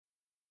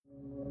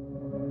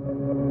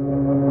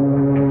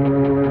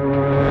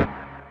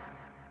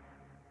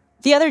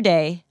The other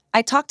day,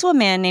 I talked to a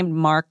man named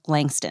Mark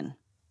Langston.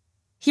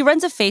 He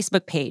runs a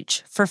Facebook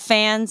page for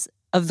fans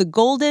of the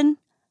golden,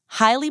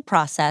 highly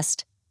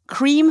processed,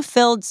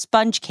 cream-filled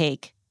sponge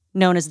cake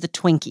known as the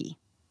Twinkie.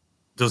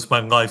 Does my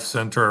life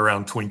center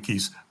around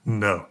Twinkies?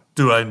 No.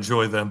 Do I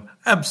enjoy them?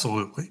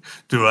 Absolutely.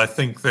 Do I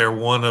think they're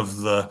one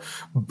of the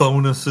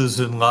bonuses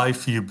in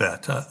life? You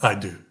bet. I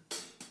do.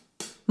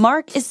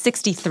 Mark is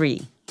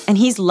 63, and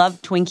he's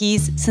loved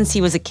Twinkies since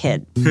he was a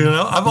kid. You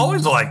know, I've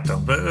always liked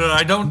them, but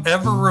I don't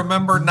ever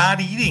remember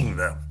not eating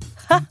them.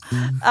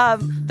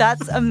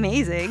 That's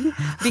amazing,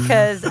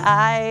 because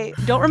I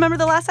don't remember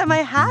the last time I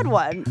had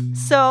one.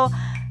 So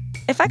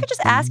if I could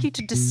just ask you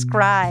to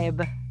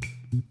describe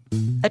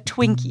a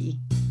Twinkie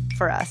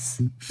for us.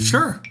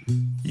 Sure.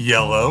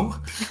 Yellow,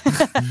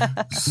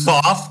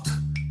 soft,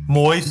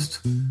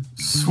 moist,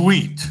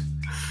 sweet.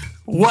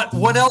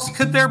 What else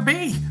could there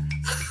be?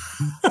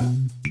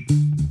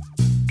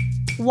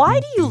 Why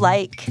do you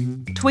like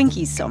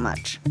Twinkies so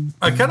much?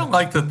 I kind of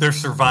like that they're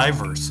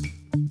survivors.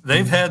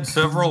 They've had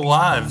several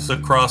lives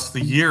across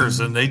the years,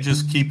 and they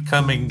just keep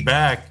coming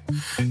back,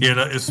 you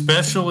know,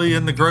 especially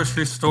in the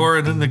grocery store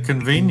and in the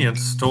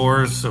convenience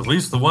stores, at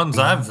least the ones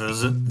I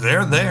visit,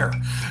 they're there,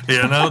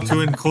 you know,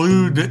 to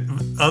include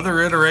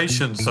other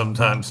iterations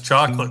sometimes,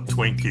 chocolate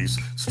Twinkies,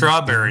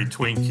 strawberry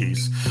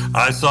Twinkies.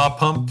 I saw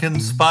pumpkin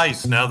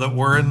spice now that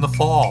we're in the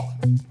fall.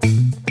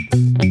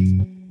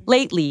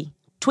 Lately,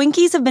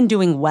 Twinkies have been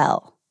doing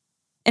well.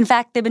 In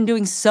fact, they've been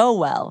doing so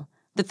well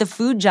that the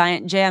food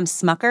giant J.M.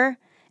 Smucker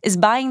is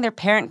buying their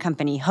parent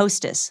company,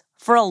 Hostess,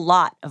 for a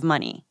lot of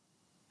money.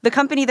 The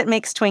company that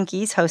makes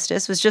Twinkies,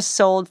 Hostess, was just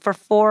sold for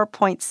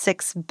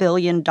 $4.6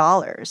 billion.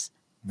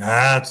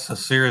 That's a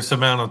serious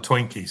amount of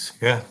Twinkies,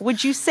 yeah.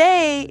 Would you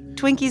say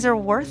Twinkies are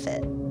worth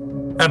it?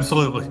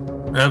 Absolutely.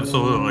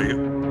 Absolutely.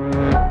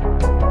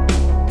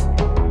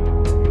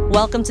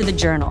 Welcome to The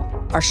Journal,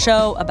 our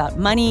show about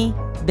money,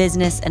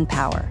 business, and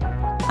power.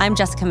 I'm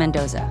Jessica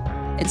Mendoza.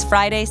 It's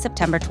Friday,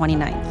 September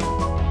 29th.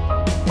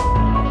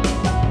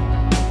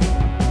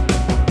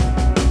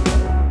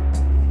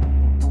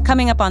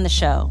 Coming up on the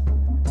show,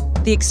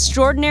 the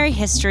extraordinary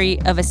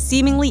history of a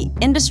seemingly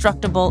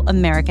indestructible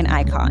American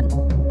icon,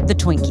 the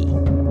Twinkie.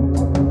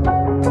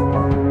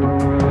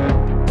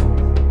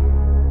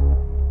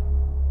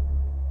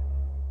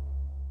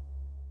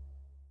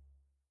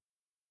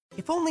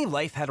 If only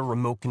life had a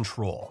remote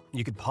control,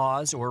 you could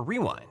pause or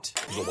rewind.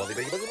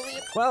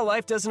 Well,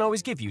 life doesn't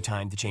always give you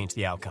time to change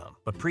the outcome,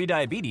 but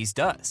prediabetes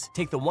does.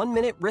 Take the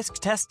 1-minute risk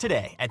test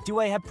today at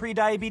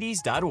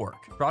doihaveprediabetes.org.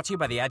 Brought to you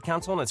by the Ad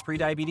Council and its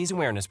prediabetes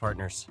awareness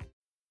partners.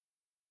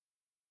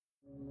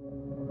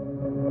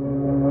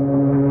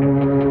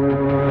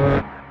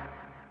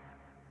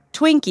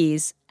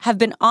 Twinkies have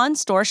been on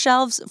store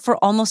shelves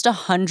for almost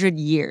 100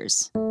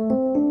 years.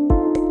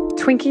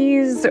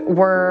 Twinkies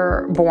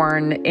were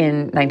born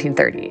in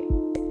 1930.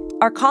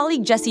 Our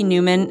colleague Jesse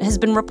Newman has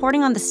been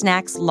reporting on the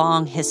snack's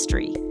long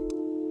history.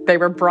 They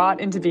were brought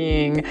into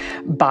being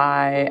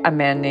by a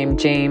man named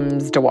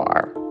James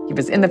Dewar. He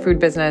was in the food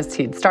business.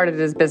 He'd started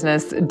his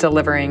business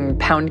delivering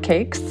pound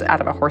cakes out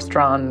of a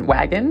horse-drawn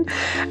wagon.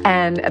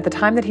 And at the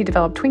time that he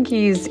developed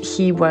Twinkies,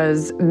 he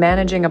was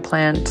managing a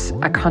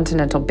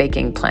continental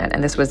baking plant.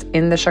 And this was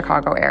in the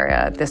Chicago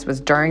area. This was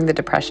during the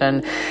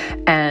Depression.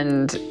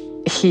 And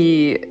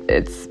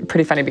it's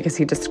pretty funny because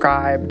he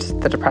described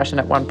the Depression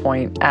at one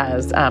point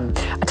as a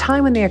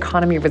time when the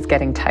economy was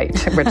getting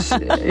tight, which...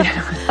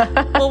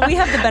 Well, we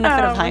have the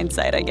benefit of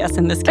hindsight, I guess,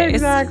 in this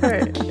case.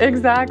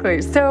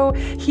 Exactly. So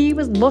he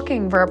was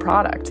looking for a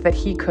product that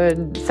he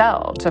could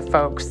sell to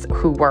folks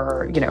who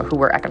were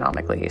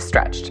economically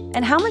stretched.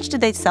 And how much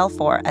did they sell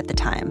for at the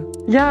time?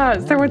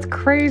 Yeah, so what's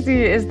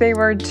crazy is they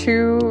were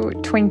 2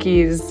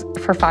 Twinkies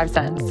for 5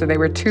 cents. So they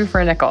were 2 for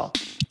a nickel.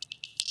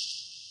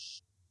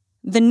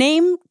 The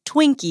name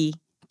Twinkie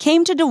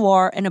came to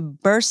Dewar in a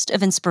burst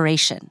of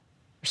inspiration.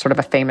 Sort of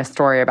a famous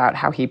story about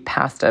how he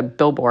passed a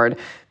billboard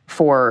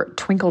for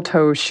twinkle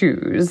toe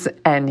shoes,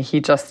 and he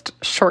just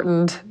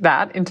shortened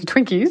that into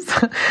Twinkies.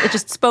 It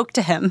just spoke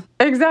to him.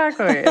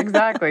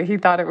 Exactly. He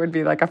thought it would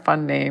be like a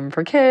fun name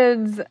for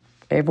kids.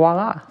 Et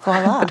voila.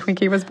 The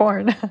Twinkie was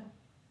born.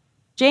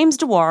 James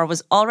Dewar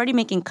was already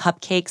making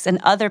cupcakes and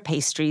other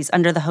pastries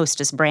under the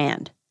Hostess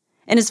brand.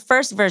 In his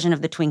first version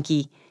of the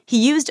Twinkie,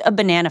 he used a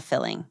banana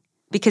filling,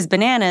 because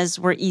bananas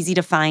were easy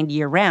to find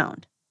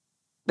year-round.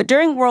 But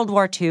during World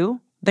War II,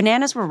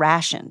 bananas were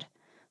rationed,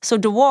 so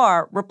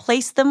Dewar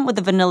replaced them with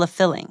a vanilla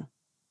filling.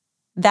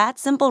 That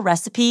simple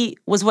recipe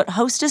was what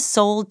Hostess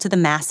sold to the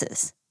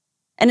masses.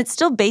 And it's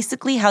still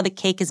basically how the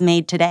cake is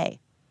made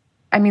today.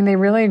 I mean, they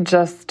really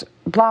just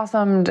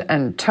blossomed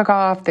and took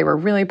off. They were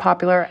really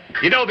popular.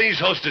 You know, these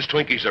Hostess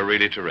Twinkies are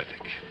really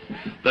terrific.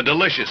 The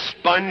delicious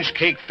sponge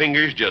cake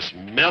fingers just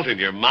melt in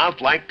your mouth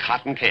like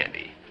cotton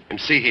candy.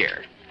 And see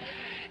here.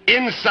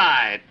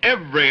 Inside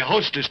every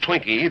Hostess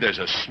Twinkie, there's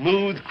a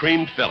smooth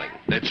cream filling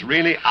that's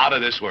really out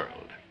of this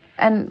world.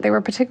 And they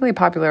were particularly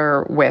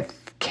popular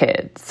with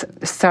kids.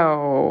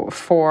 So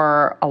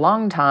for a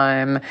long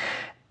time,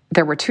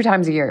 there were 2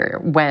 times a year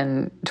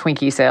when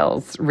Twinkie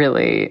sales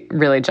really,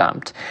 really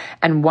jumped.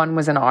 And one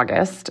was in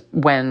August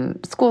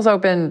when schools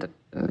opened.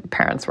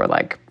 Parents were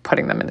like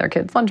putting them in their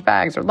kids' lunch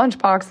bags or lunch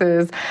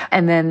boxes.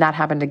 And then that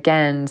happened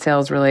again.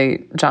 Sales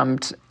really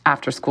jumped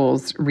after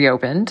schools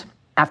reopened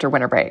after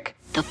winter break.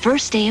 The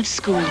first day of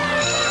school.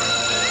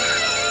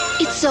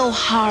 It's so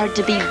hard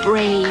to be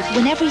brave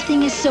when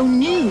everything is so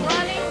new,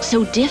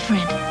 so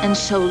different, and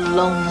so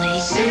lonely.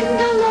 Sing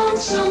along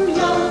some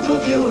love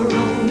of your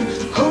own.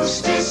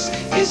 Hostess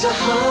is a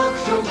hug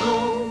from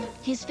home.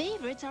 His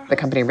favorites are... The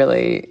company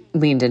really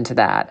leaned into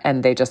that,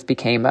 and they just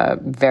became a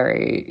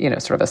very,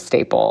 sort of a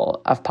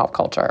staple of pop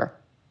culture.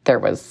 There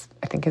was,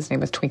 I think his name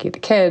was Twinkie the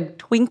Kid.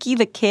 Twinkie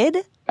the Kid?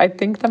 I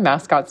think the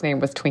mascot's name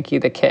was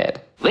Twinkie the Kid.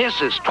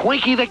 This is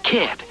Twinkie the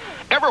Kid.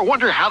 Ever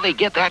wonder how they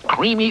get that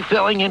creamy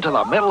filling into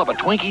the middle of a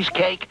Twinkie's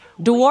cake?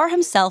 Dewar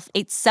himself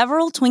ate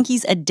several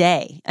Twinkies a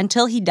day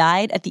until he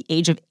died at the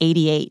age of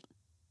 88.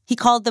 He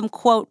called them,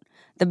 quote,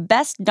 the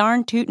best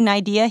darn tootin'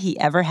 idea he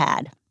ever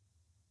had.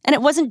 And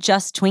it wasn't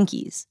just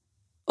Twinkies.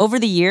 Over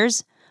the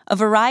years, a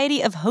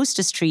variety of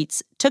Hostess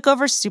treats took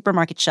over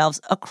supermarket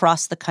shelves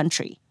across the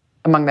country.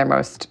 Among their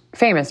most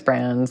famous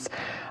brands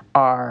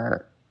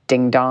are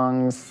Ding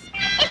Dongs,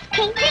 It's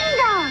Pink Ding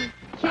Dong,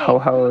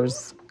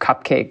 Ho-Hos,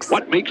 cupcakes.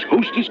 What makes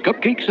Hostess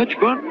cupcakes such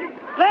fun?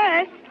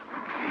 First,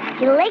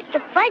 you lick the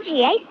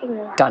fudgy icing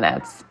off.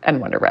 Donuts, and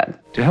Wonder Bread.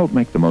 To help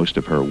make the most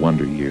of her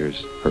wonder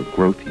years, her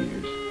growth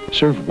years,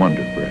 serve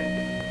Wonder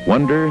Bread.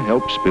 Wonder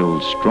helps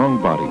build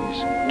strong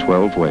bodies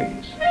 12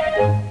 ways.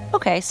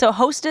 Okay, so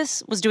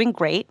Hostess was doing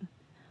great.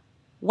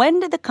 When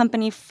did the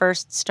company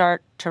first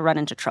start to run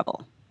into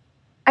trouble?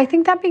 I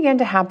think that began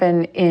to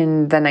happen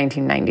in the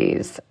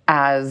 1990s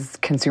as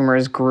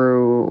consumers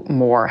grew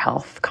more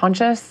health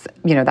conscious.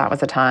 That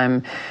was a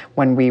time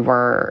when we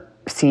were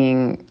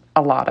seeing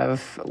a lot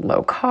of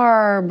low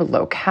carb,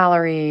 low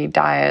calorie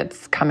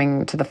diets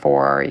coming to the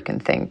fore. You can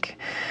think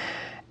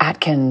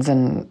Atkins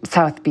and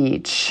South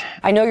Beach.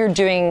 I know you're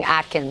doing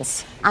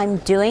Atkins. I'm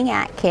doing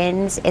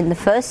Atkins. In the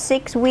first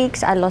 6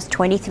 weeks, I lost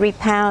 23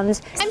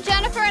 pounds. I'm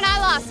Jennifer, and I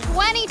lost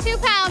 22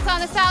 pounds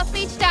on the South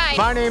Beach diet.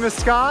 My name is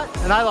Scott,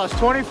 and I lost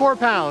 24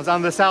 pounds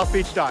on the South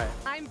Beach diet.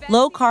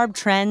 Low-carb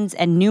trends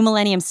and new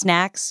millennium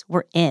snacks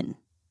were in,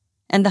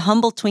 and the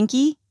humble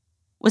Twinkie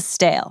was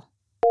stale.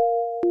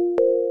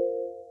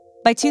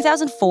 By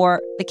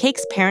 2004, the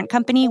cake's parent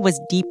company was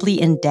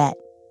deeply in debt.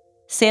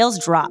 Sales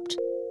dropped.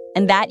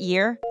 And that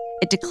year,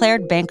 it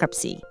declared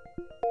bankruptcy.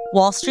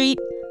 Wall Street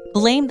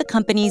blamed the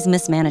company's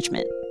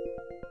mismanagement.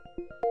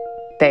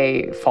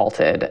 They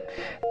faulted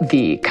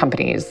the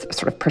company's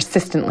sort of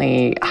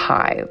persistently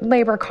high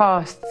labor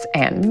costs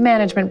and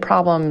management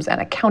problems and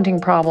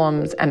accounting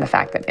problems and the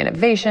fact that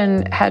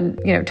innovation had,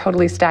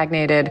 totally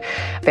stagnated.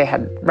 They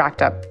had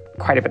racked up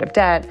quite a bit of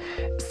debt.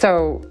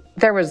 So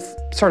there was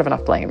sort of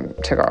enough blame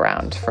to go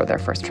around for their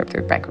first trip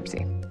through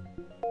bankruptcy.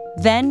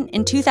 Then,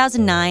 in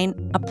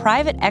 2009, a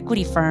private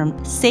equity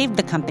firm saved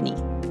the company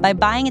by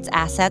buying its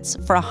assets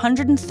for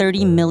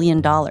 $130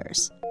 million.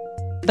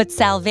 But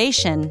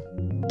salvation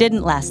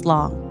didn't last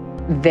long.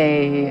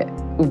 They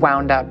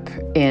wound up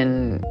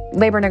in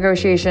labor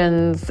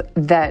negotiations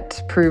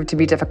that proved to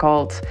be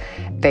difficult.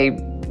 They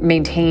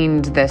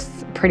maintained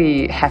this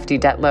pretty hefty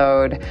debt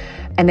load,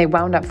 and they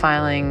wound up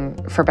filing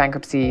for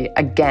bankruptcy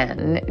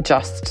again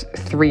just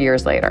 3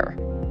 years later.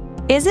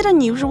 Is it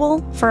unusual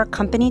for a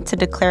company to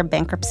declare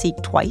bankruptcy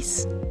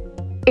twice?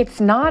 It's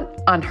not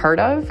unheard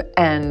of,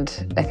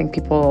 and I think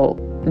people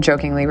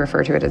jokingly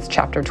refer to it as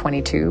Chapter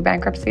 22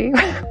 bankruptcy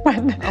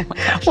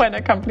when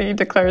a company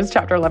declares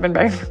Chapter 11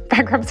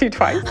 bankruptcy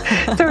twice.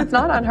 So it's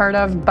not unheard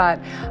of, but,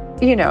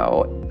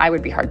 I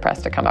would be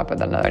hard-pressed to come up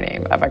with another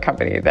name of a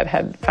company that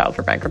had filed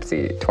for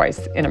bankruptcy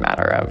twice in a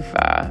matter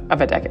of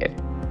a decade.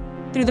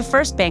 Through the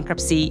first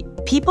bankruptcy,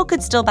 people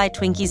could still buy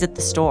Twinkies at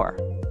the store.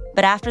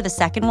 But after the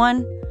second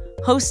one,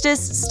 Hostess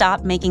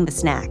stopped making the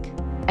snack.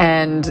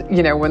 And,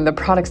 when the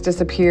products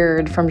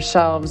disappeared from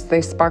shelves,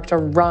 they sparked a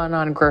run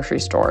on grocery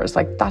stores.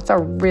 That's a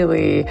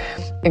really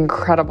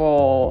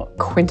incredible,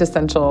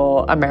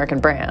 quintessential American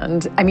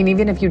brand. I mean,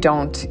 even if you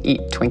don't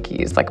eat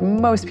Twinkies,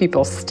 most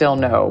people still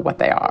know what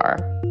they are.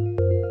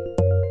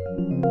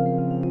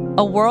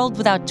 A world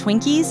without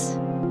Twinkies?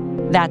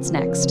 That's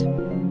next.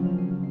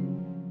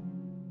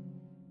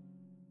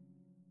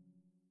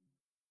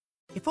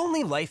 If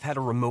only life had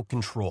a remote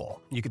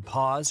control, you could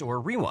pause or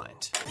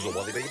rewind.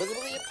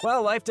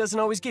 Well, life doesn't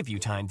always give you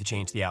time to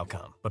change the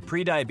outcome, but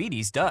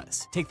prediabetes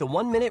does. Take the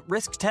 1-minute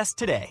risk test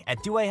today at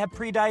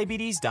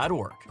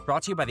doihaveprediabetes.org.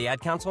 Brought to you by the Ad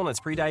Council and its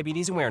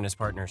prediabetes awareness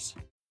partners.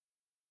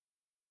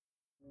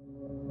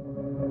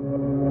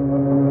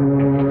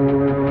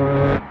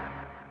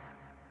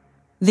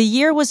 The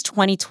year was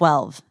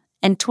 2012,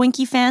 and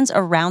Twinkie fans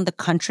around the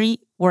country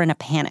were in a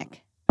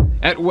panic.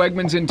 At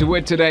Wegmans in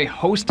DeWitt today,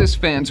 Hostess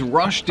fans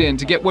rushed in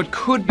to get what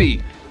could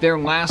be their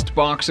last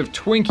box of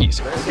Twinkies.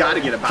 Got to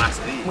get a box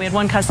of these. We had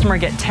one customer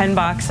get 10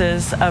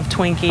 boxes of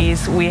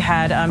Twinkies. We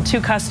had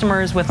 2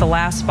 customers with the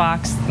last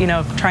box,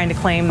 trying to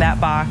claim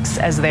that box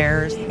as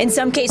theirs. In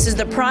some cases,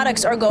 the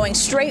products are going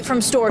straight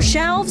from store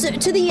shelves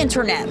to the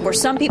internet, where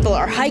some people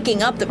are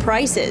hiking up the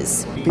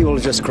prices. People are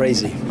just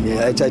crazy.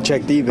 Yeah, I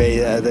checked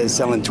eBay. They're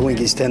selling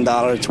Twinkies $10,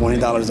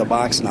 $20 a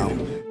box now.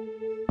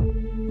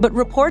 But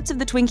reports of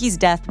the Twinkies'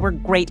 death were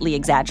greatly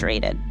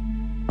exaggerated.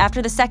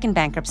 After the second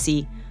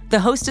bankruptcy, the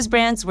Hostess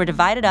brands were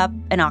divided up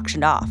and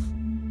auctioned off.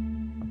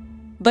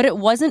 But it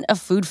wasn't a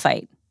food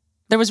fight.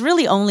 There was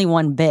really only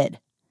one bid.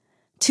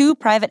 2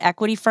 private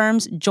equity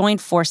firms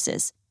joined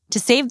forces to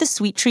save the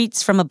sweet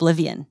treats from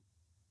oblivion.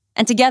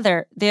 And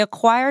together, they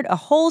acquired a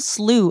whole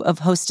slew of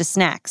Hostess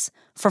snacks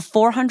for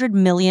 $400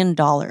 million.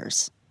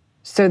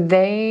 So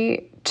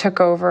they took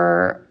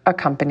over a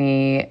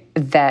company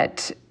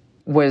that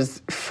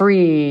was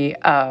free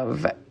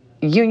of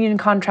union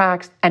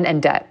contracts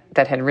and debt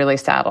that had really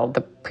saddled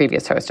the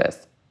previous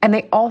Hostess. And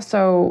they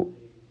also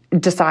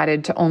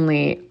decided to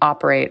only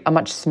operate a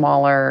much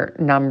smaller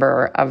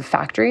number of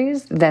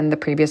factories than the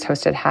previous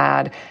Hostess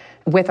had,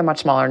 with a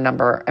much smaller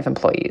number of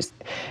employees.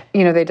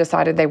 They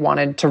decided they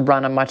wanted to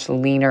run a much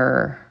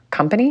leaner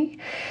company.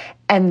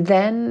 And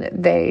then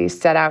they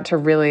set out to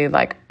really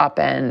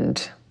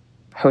upend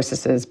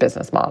Hostess's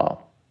business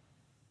model.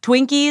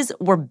 Twinkies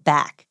were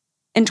back.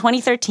 In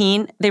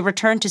 2013, they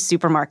returned to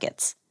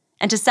supermarkets.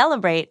 And to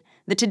celebrate,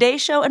 the Today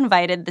Show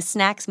invited the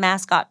snacks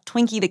mascot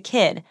Twinkie the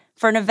Kid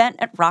for an event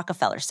at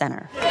Rockefeller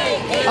Center.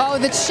 Oh,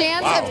 the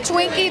chance of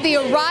Twinkie, the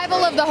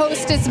arrival of the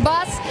Hostess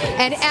bus,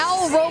 and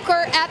Al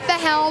Roker at the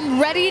helm,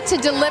 ready to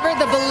deliver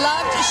the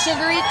beloved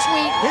sugary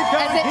treat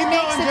as it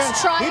makes its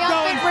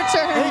triumphant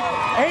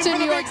return to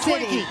New York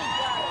City.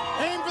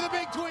 Aim for the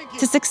big Twinkie.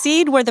 To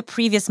succeed where the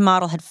previous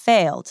model had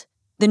failed,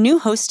 the new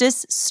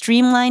Hostess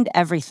streamlined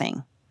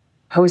everything.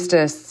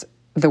 Hostess,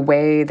 the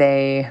way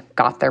they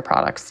got their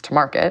products to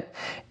market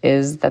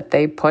is that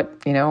they put,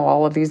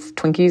 all of these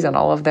Twinkies and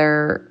all of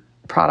their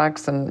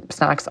products and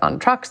snacks on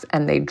trucks,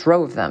 and they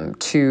drove them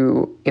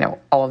to,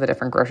 all of the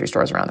different grocery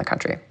stores around the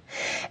country.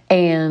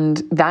 And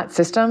that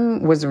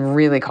system was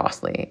really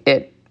costly.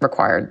 It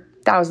required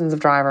thousands of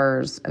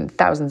drivers and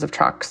thousands of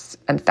trucks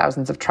and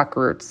thousands of truck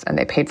routes, and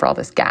they paid for all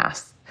this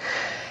gas.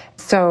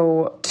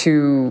 So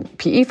to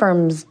PE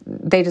firms,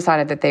 they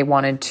decided that they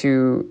wanted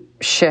to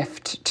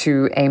shift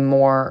to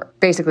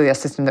basically a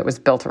system that was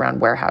built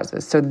around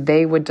warehouses. So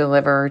they would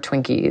deliver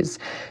Twinkies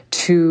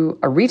to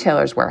a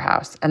retailer's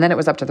warehouse, and then it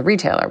was up to the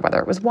retailer, whether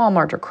it was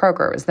Walmart or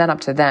Kroger, it was then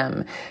up to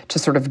them to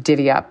sort of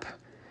divvy up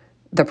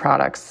the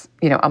products,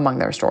 among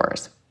their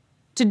stores.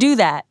 To do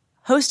that,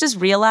 Hostess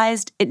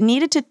realized it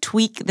needed to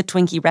tweak the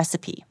Twinkie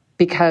recipe.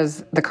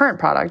 Because the current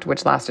product,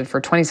 which lasted for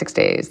 26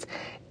 days,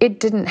 it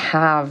didn't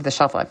have the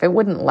shelf life. It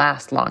wouldn't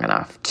last long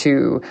enough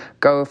to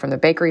go from the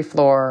bakery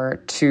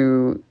floor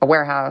to a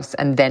warehouse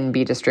and then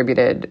be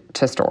distributed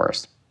to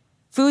stores.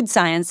 Food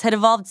science had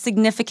evolved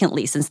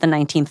significantly since the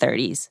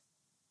 1930s.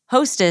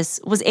 Hostess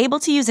was able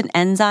to use an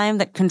enzyme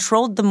that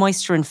controlled the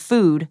moisture in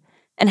food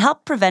and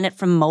helped prevent it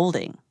from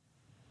molding.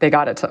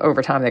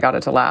 Over time, they got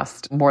it to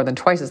last more than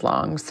twice as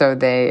long. So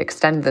they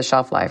extended the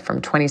shelf life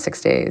from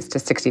 26 days to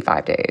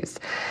 65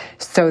 days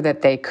so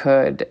that they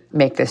could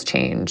make this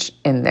change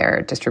in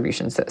their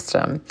distribution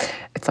system.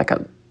 It's like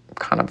a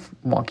kind of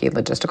wonky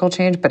logistical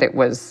change, but it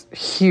was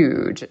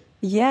huge.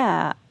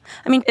 Yeah.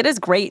 It is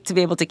great to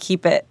be able to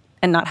keep it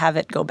and not have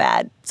it go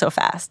bad so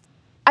fast.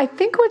 I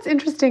think what's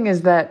interesting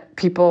is that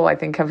people,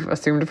 have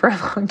assumed for a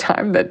long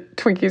time that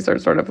Twinkies are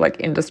sort of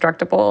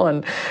indestructible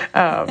and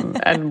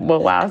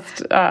will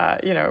last,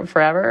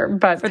 forever.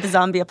 But for the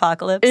zombie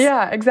apocalypse.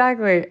 Yeah,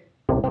 exactly.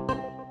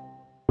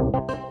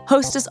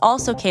 Hostess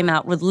also came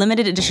out with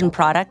limited edition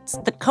products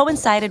that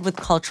coincided with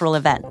cultural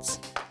events.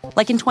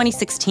 Like in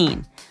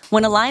 2016,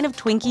 when a line of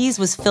Twinkies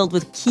was filled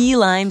with key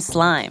lime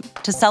slime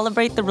to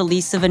celebrate the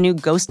release of a new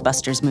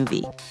Ghostbusters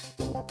movie.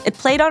 It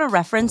played on a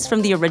reference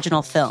from the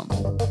original film.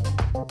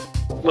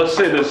 Let's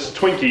say this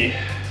Twinkie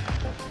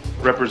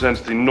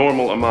represents the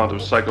normal amount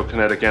of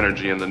psychokinetic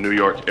energy in the New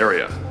York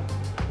area.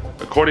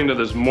 According to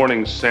this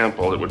morning's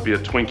sample, it would be a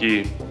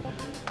Twinkie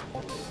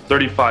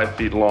 35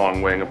 feet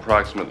long, weighing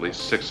approximately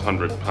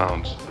 600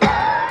 pounds.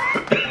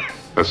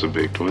 That's a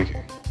big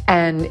Twinkie.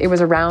 And it was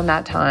around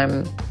that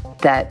time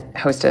that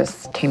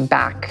Hostess came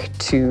back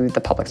to the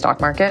public stock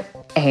market,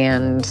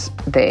 and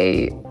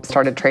they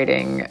started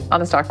trading on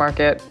the stock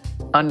market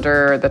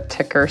under the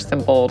ticker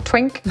symbol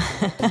Twink.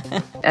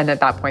 And at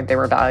that point,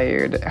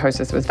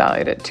 Hostess was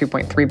valued at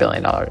 $2.3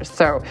 billion.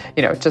 So,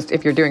 just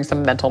if you're doing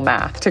some mental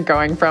math to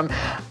going from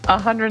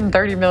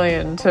 $130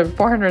 million to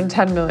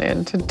 $410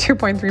 million to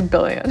 $2.3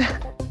 billion.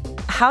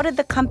 How did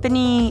the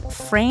company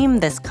frame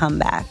this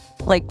comeback?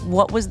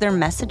 What was their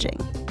messaging?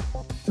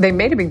 They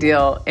made a big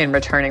deal in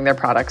returning their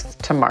products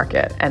to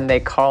market, and they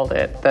called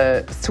it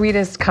the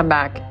sweetest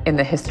comeback in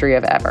the history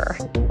of ever.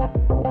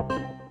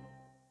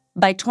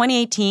 By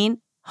 2018,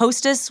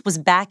 Hostess was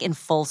back in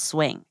full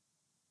swing.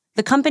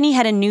 The company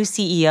had a new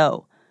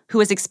CEO who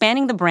was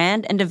expanding the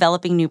brand and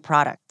developing new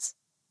products.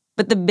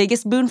 But the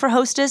biggest boon for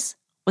Hostess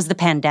was the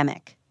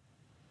pandemic.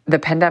 The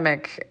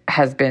pandemic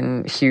has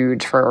been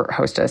huge for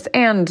Hostess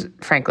and,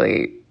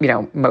 frankly,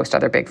 most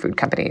other big food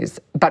companies,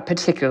 but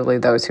particularly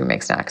those who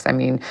make snacks. I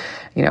mean,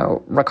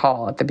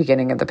 recall at the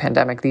beginning of the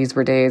pandemic, these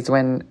were days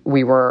when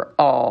we were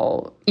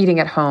all eating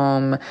at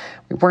home,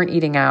 we weren't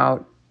eating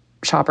out,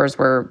 shoppers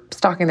were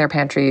stocking their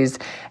pantries,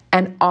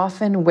 and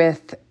often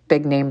with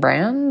big name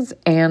brands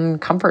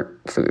and comfort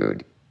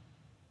food.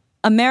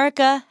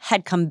 America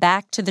had come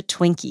back to the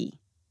Twinkie.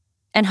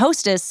 And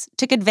Hostess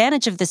took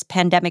advantage of this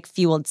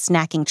pandemic-fueled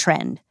snacking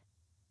trend.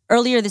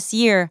 Earlier this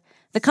year,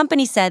 the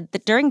company said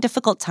that during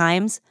difficult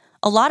times,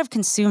 a lot of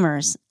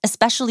consumers,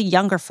 especially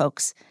younger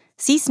folks,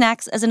 see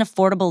snacks as an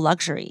affordable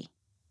luxury.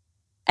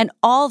 And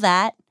all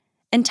that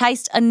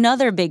enticed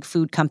another big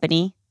food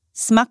company,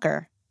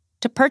 Smucker,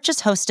 to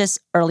purchase Hostess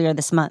earlier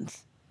this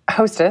month.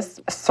 Hostess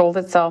sold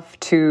itself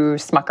to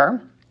Smucker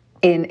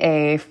in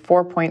a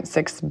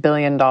 $4.6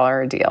 billion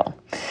deal.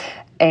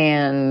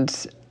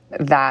 And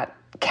that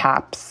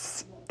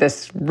caps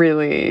this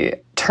really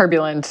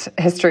turbulent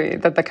history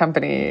that the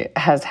company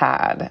has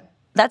had.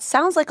 That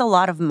sounds like a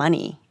lot of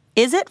money.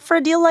 Is it for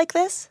a deal like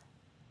this?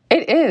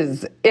 It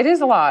is. It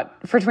is a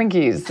lot for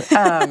Twinkies.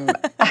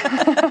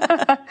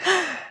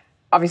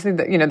 Obviously,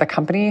 the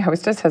company,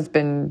 Hostess, has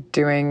been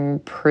doing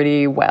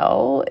pretty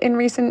well in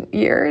recent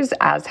years,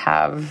 as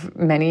have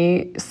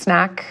many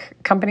snack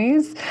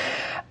companies.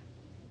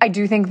 I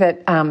do think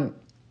that,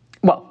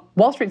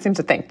 Wall Street seems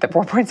to think that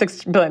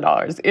 $4.6 billion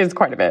is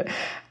quite a bit.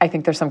 I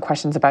think there's some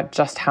questions about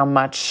just how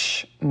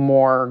much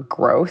more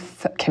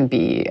growth can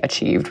be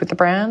achieved with the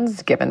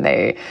brands, given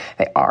they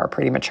are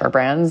pretty mature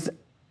brands.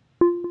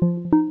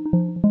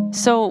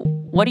 So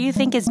what do you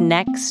think is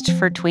next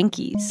for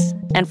Twinkies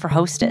and for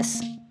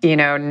Hostess?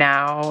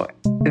 Now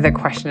the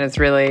question is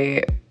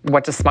really,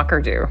 what does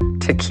Smucker do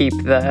to keep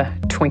the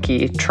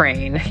Twinkie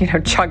train,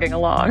 chugging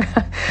along?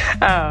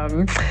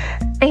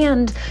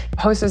 And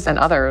Hostess and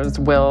others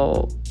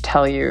will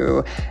tell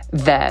you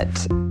that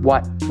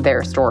what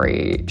their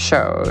story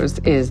shows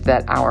is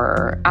that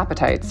our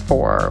appetites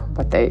for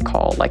what they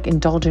call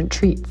indulgent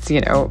treats,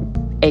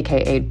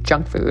 aka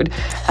junk food,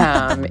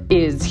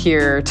 is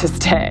here to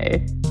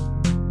stay.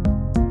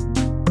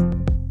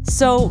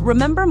 So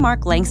remember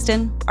Mark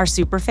Langston, our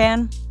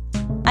superfan?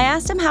 I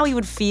asked him how he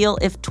would feel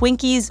if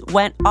Twinkies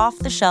went off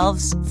the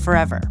shelves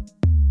forever.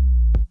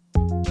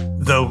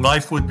 Though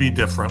life would be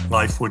different,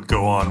 life would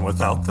go on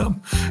without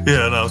them.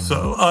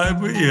 So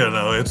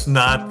it's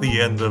not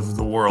the end of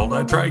the world.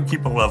 I try and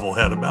keep a level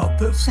head about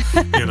this.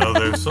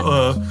 There's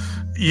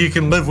you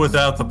can live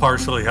without the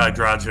partially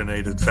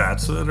hydrogenated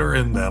fats that are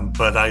in them,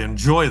 but I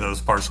enjoy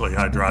those partially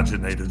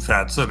hydrogenated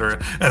fats that are,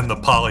 and the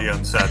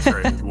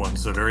polyunsaturated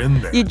ones that are in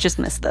there. You'd just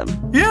miss them.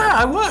 Yeah,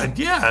 I would.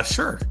 Yeah,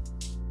 sure.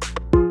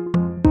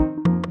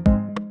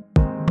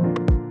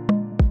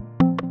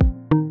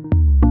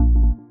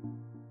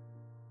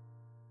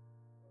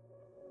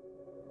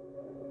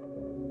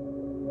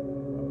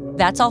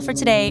 That's all for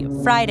today,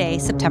 Friday,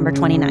 September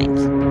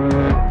 29th.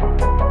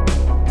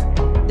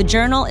 The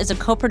Journal is a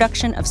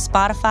co-production of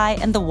Spotify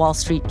and The Wall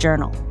Street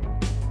Journal.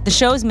 The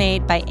show is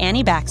made by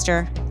Annie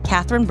Baxter,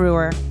 Catherine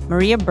Brewer,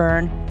 Maria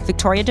Byrne,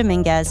 Victoria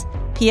Dominguez,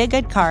 Pia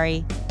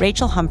Gadkari,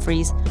 Rachel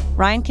Humphreys,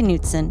 Ryan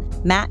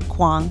Knutson, Matt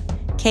Kwong,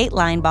 Kate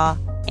Linebaugh,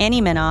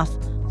 Annie Minoff,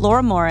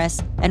 Laura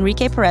Morris,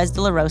 Enrique Perez de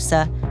la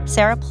Rosa,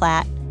 Sarah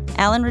Platt,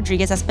 Alan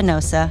Rodriguez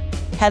Espinosa,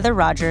 Heather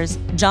Rogers,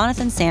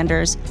 Jonathan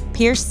Sanders,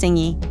 Pierce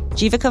Singy,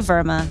 Jivika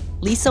Verma,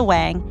 Lisa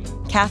Wang,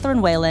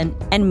 Catherine Whalen,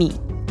 and me,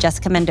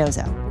 Jessica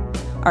Mendoza.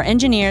 Our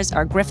engineers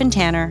are Griffin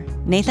Tanner,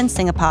 Nathan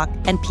Singapok,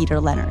 and Peter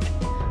Leonard.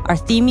 Our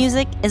theme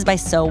music is by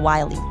So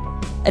Wiley.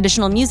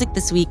 Additional music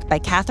this week by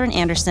Catherine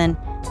Anderson,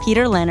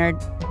 Peter Leonard,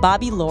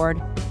 Bobby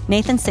Lord,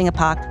 Nathan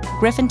Singapok,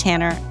 Griffin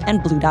Tanner,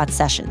 and Blue Dot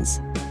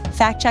Sessions.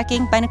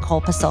 Fact-checking by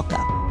Nicole Pasulka.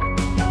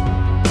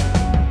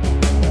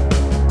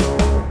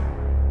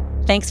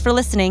 Thanks for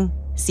listening.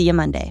 See you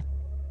Monday.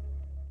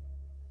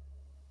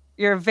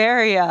 You're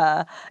very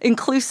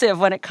inclusive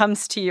when it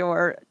comes to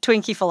your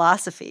Twinkie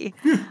philosophy.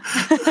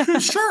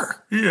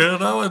 Sure.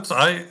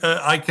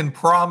 I can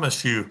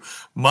promise you,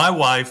 my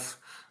wife,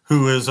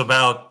 who is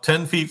about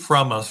 10 feet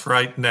from us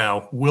right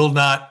now, will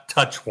not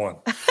touch one.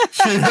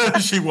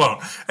 She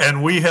won't.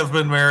 And we have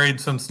been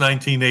married since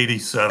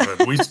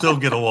 1987. We still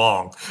get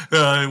along.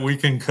 We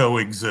can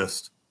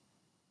coexist.